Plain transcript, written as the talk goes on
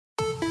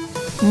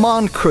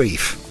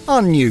Moncrief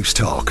on News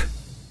Talk.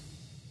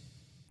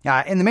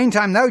 In the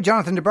meantime, now,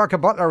 Jonathan deBurca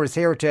Butler is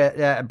here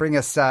to bring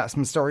us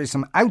some stories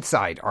from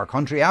outside our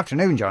country.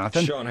 Afternoon,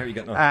 Jonathan. Sean, how are you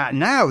getting on?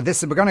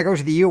 We're going to go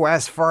to the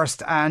US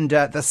first, and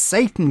the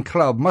Satan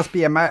Club must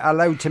be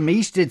allowed to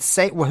meet.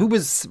 Who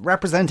was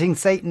representing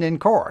Satan in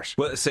court?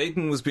 Well,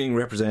 Satan was being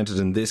represented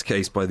in this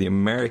case by the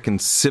American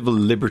Civil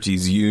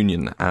Liberties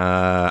Union,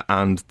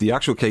 and the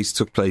actual case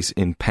took place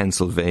in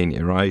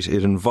Pennsylvania, right?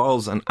 It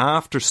involves an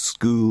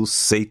after-school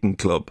Satan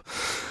club.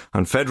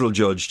 And federal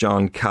judge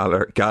John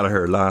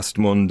Gallagher last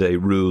Monday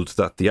ruled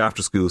that the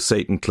after-school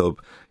Satan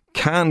Club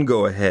can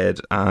go ahead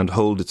and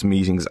hold its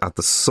meetings at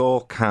the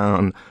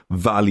Saucon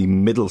Valley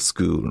Middle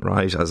School,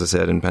 right, as I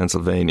said, in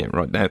Pennsylvania.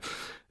 Right now,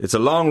 it's a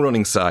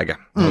long-running saga.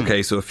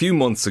 Okay, so a few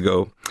months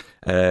ago,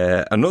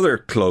 another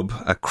club,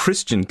 a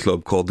Christian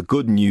club called the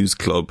Good News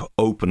Club,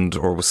 opened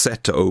or was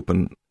set to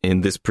open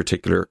in this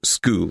particular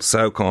school,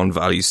 Saucon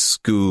Valley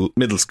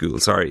Middle School.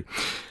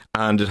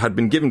 And it had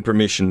been given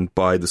permission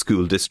by the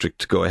school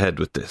district to go ahead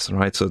with this,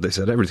 right? So they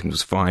said everything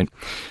was fine.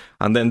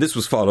 And then this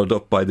was followed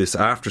up by this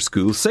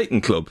after-school Satan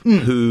Club,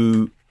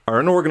 who are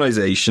an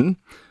organisation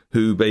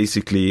who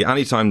basically,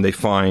 anytime they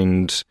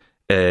find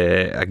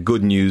a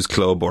Good News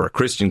Club or a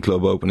Christian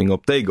club opening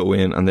up, they go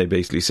in and they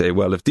basically say,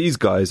 well, if these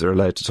guys are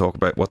allowed to talk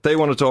about what they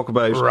want to talk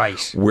about,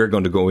 right, we're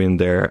going to go in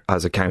there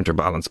as a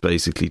counterbalance,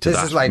 basically, to that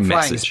message. This is like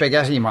flying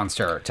spaghetti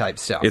monster type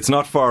stuff. It's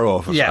not far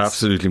off it,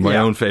 absolutely. My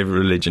own favourite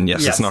religion,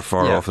 yes, it's not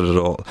far off it at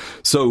all.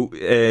 So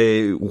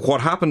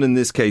what happened in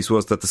this case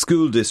was that the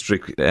school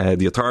district,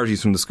 the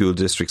authorities from the school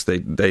districts,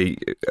 they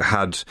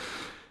had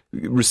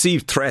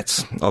received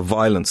threats of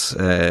violence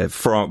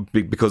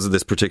because of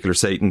this particular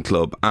Satan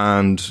club,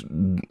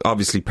 and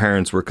obviously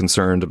parents were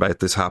concerned about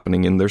this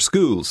happening in their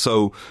schools.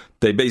 So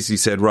they basically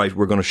said, right,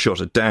 we're going to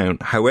shut it down.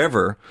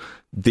 However,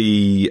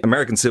 the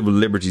American Civil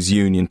Liberties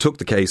Union took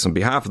the case on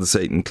behalf of the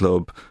Satan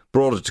club,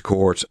 brought it to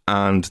court,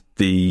 and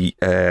the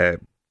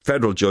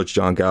federal judge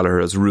John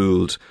Gallagher has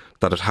ruled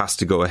that it has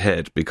to go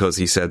ahead because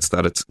he says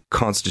that it's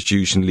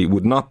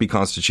would not be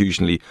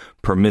constitutionally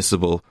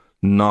permissible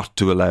not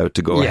to allow it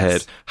to go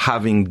ahead,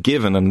 having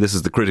given, and this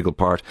is the critical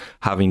part,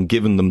 having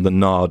given them the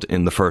nod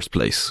in the first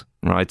place,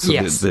 right? So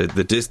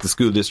the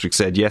school district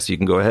said, yes, you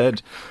can go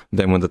ahead.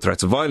 Then when the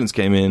threats of violence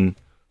came in,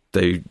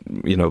 they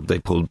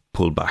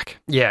pulled back.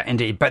 Yeah,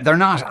 indeed. But they're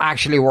not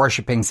actually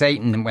worshipping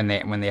Satan when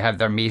they have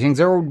their meetings,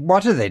 or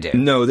what do they do?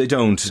 No, they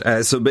don't.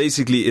 So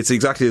basically, it's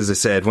exactly as I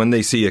said. When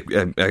they see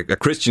a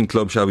Christian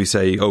club, shall we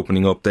say,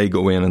 opening up, they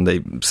go in and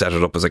they set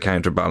it up as a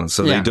counterbalance.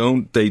 So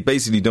they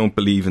basically don't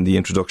believe in the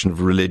introduction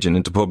of religion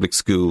into public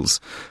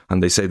schools,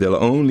 and they say they'll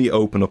only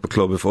open up a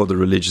club if other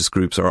religious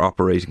groups are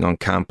operating on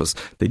campus.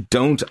 They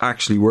don't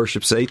actually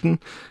worship Satan,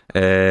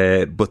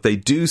 but they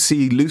do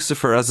see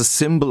Lucifer as a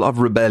symbol of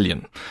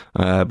rebellion.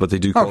 But they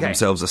do call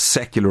themselves a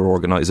secular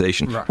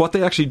organisation. Right. What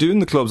they actually do in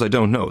the clubs, I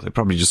don't know. They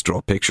probably just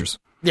draw pictures.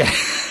 Yeah,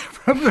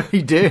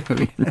 probably do.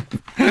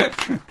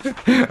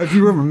 Have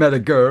you ever met a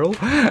girl?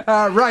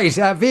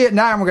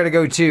 Vietnam we're going to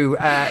go to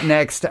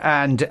next,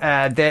 and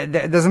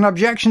there's an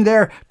objection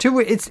there to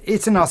it.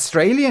 It's an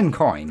Australian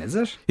coin, is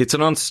it? It's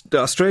an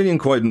Australian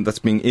coin that's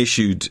being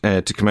issued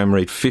to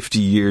commemorate 50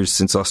 years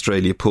since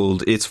Australia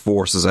pulled its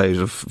forces out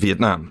of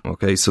Vietnam.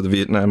 Okay, so the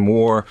Vietnam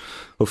War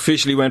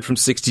officially went from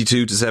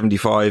 62 to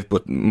 75,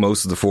 but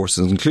most of the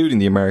forces, including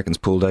the Americans,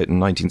 pulled out in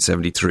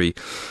 1973.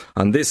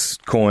 And this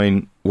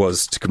coin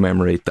was to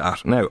commemorate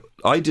that. Now,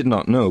 I did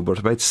not know, but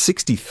about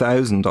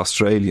 60,000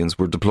 Australians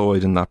were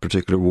deployed in that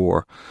particular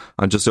war,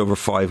 and just over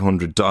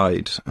 500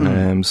 died.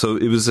 So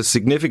it was a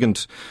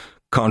significant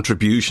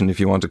contribution, if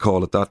you want to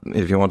call it that,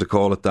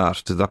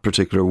 to that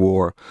particular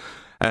war.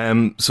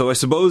 So I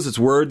suppose it's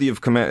worthy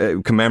of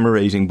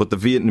commemorating, but the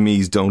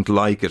Vietnamese don't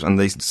like it, and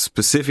they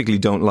specifically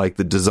don't like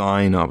the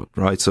design of it,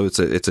 right? So it's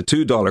a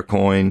 $2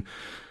 coin.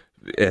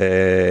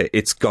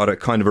 It's got a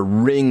kind of a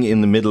ring in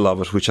the middle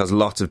of it, which has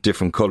lots of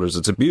different colours.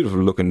 It's a beautiful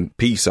looking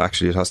piece,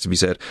 actually, it has to be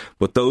said.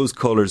 But those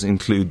colours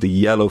include the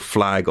yellow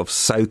flag of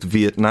South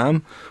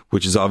Vietnam,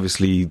 which is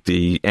obviously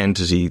the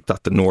entity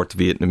that the North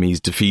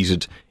Vietnamese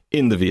defeated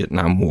in the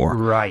Vietnam War.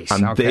 Right.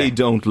 And they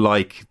don't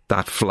like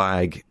that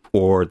flag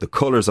or the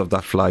colours of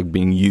that flag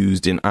being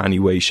used in any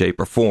way, shape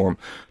or form,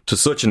 to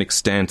such an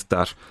extent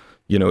that,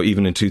 you know,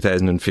 even in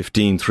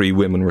 2015, 3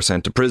 women were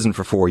sent to prison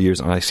for 4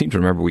 years. And I seem to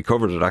remember we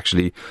covered it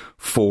actually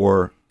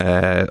for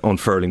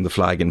unfurling the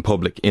flag in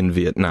public in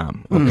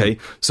Vietnam. Okay.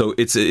 So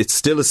it's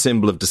still a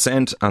symbol of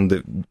dissent, and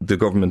the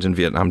government in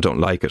Vietnam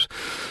don't like it.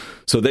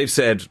 So they've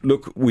said,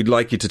 look, we'd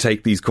like you to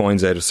take these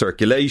coins out of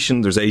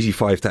circulation. There's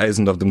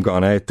 85,000 of them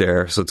gone out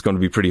there, so it's going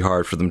to be pretty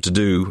hard for them to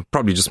do.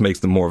 Probably just makes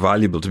them more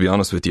valuable, to be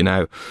honest with you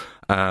now.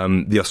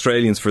 The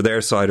Australians, for their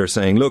side, are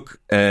saying, look,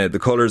 the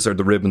colours are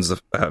the ribbons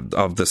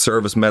of the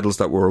service medals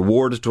that were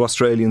awarded to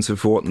Australians who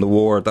fought in the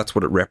war. That's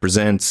what it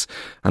represents.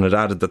 And it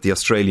added that the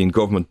Australian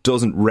government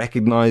doesn't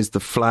recognise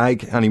the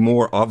flag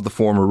anymore of the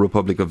former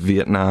Republic of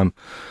Vietnam.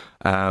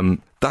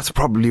 That's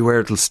probably where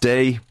it'll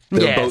stay.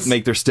 They'll both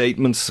make their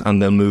statements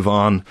and they'll move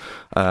on.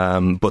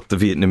 But the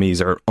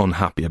Vietnamese are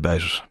unhappy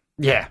about it.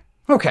 Yeah.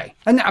 Okay,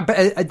 and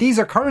these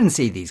are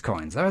currency, these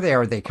coins, are they?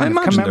 Or are they kind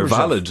I imagine they're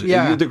valid.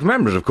 Yeah. They're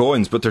commemorative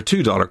coins, but they're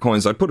 $2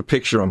 coins. I put a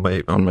picture on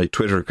my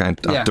Twitter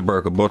account at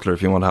deBurca Butler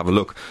if you want to have a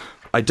look.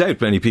 I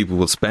doubt many people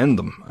will spend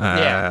them.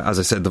 As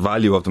I said, the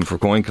value of them for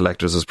coin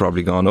collectors has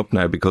probably gone up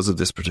now because of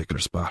this particular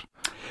spot.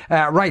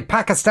 Right,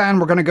 Pakistan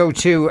we're going to go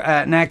to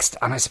next,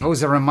 and I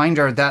suppose a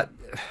reminder that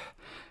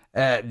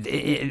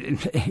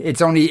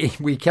it's only,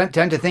 we can't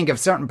tend to think of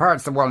certain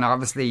parts of the world. Now,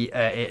 obviously,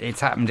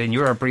 it's happened in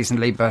Europe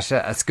recently, but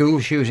a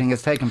school shooting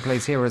has taken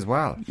place here as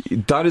well.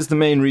 That is the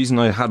main reason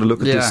I had a look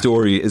at this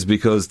story, is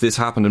because this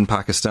happened in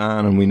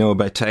Pakistan, and we know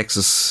about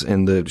Texas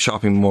in the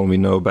shopping mall. We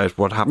know about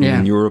what happened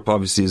in Europe,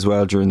 obviously, as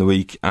well during the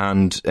week.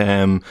 And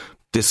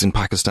this in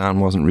Pakistan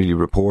wasn't really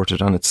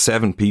reported, and it's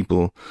 7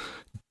 people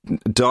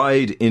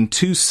died in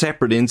 2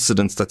 separate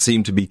incidents that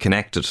seem to be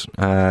connected,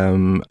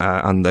 and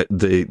that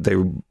they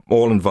were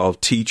all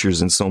involved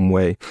teachers in some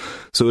way.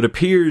 So it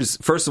appears,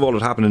 first of all,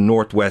 it happened in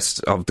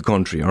northwest of the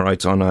country, all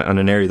right, on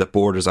an area that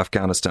borders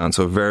Afghanistan,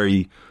 so a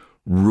very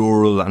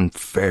rural and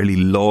fairly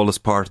lawless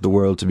part of the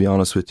world, to be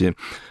honest with you.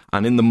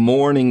 And in the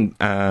morning,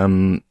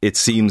 it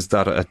seems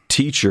that a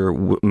teacher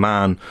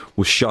man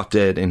was shot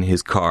dead in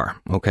his car.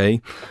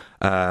 Okay,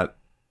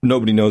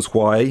 nobody knows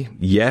why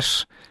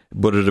yet.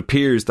 But it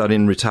appears that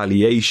in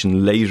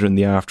retaliation, later in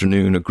the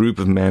afternoon, a group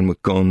of men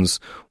with guns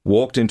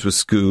walked into a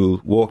school,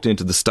 walked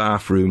into the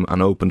staff room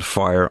and opened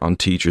fire on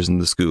teachers in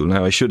the school.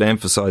 Now, I should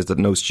emphasise that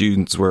no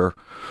students were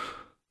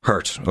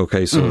hurt.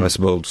 Okay, so I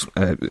suppose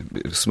a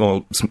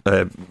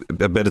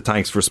bit of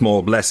thanks for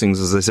small blessings,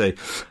 as I say.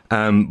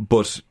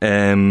 But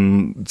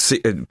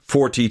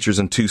 4 teachers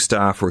and 2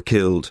 staff were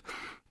killed.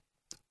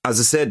 As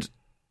I said,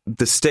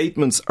 the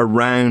statements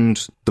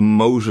around the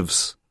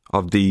motives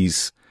of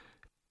these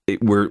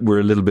we're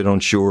a little bit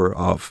unsure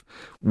of.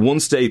 One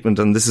statement,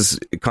 and this is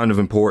kind of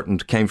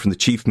important, came from the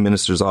Chief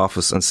Minister's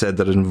office and said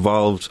that it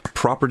involved a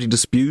property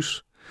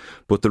dispute,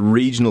 but the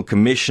regional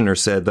commissioner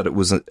said that it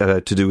was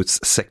to do with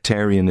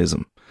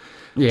sectarianism.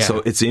 Yeah.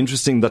 So it's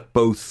interesting that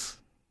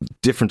both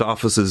different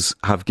offices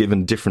have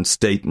given different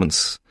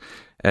statements,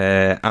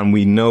 and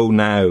we know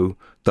now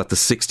that the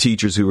 6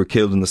 teachers who were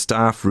killed in the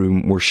staff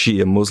room were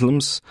Shia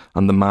Muslims,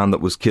 and the man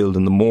that was killed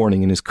in the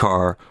morning in his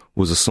car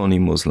was a Sunni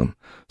Muslim.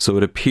 So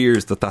it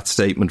appears that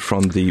statement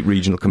from the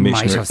regional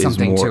commissioner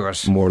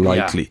is more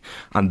likely. Yeah.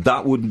 And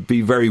that would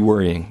be very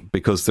worrying,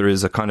 because there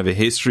is a kind of a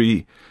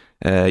history.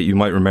 You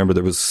might remember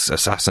there was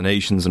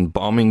assassinations and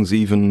bombings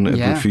even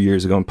a few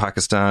years ago in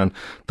Pakistan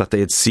that they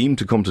had seemed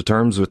to come to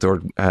terms with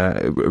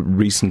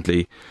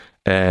recently.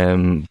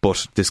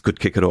 But this could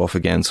kick it off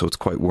again, so it's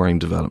quite worrying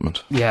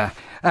development. Yeah.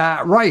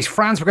 Right,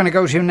 France we're going to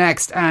go to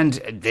next, and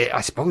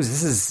I suppose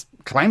this is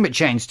climate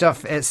change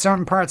stuff.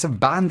 Certain parts have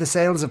banned the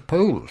sales of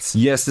pools.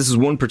 Yes, this is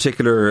one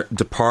particular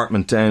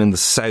department down in the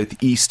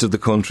southeast of the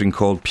country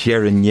called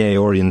Pyrénées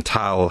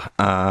Orientales.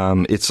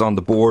 It's on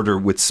the border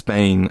with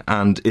Spain,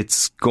 and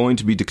it's going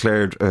to be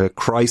declared a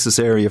crisis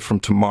area from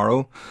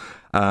tomorrow.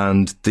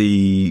 And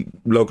the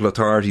local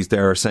authorities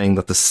there are saying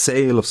that the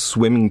sale of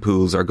swimming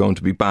pools are going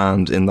to be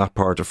banned in that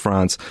part of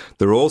France.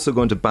 They're also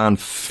going to ban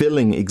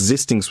filling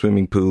existing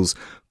swimming pools,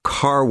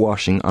 car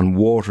washing and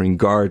watering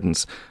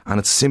gardens, and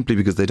it's simply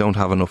because they don't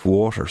have enough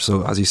water.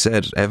 So, as you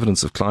said,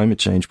 evidence of climate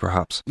change,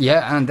 perhaps.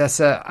 Yeah, and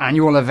that's an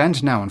annual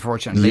event now,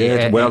 unfortunately,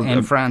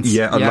 in France.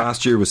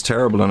 Last year was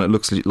terrible, and it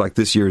looks like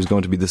this year is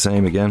going to be the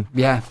same again.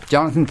 Yeah,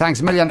 Jonathan,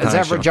 thanks a million. As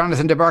ever,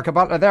 Jonathan deBurca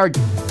Butler there.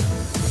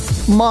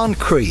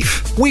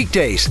 Moncrief,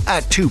 weekdays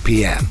at 2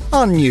 p.m.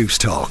 on News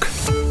Talk.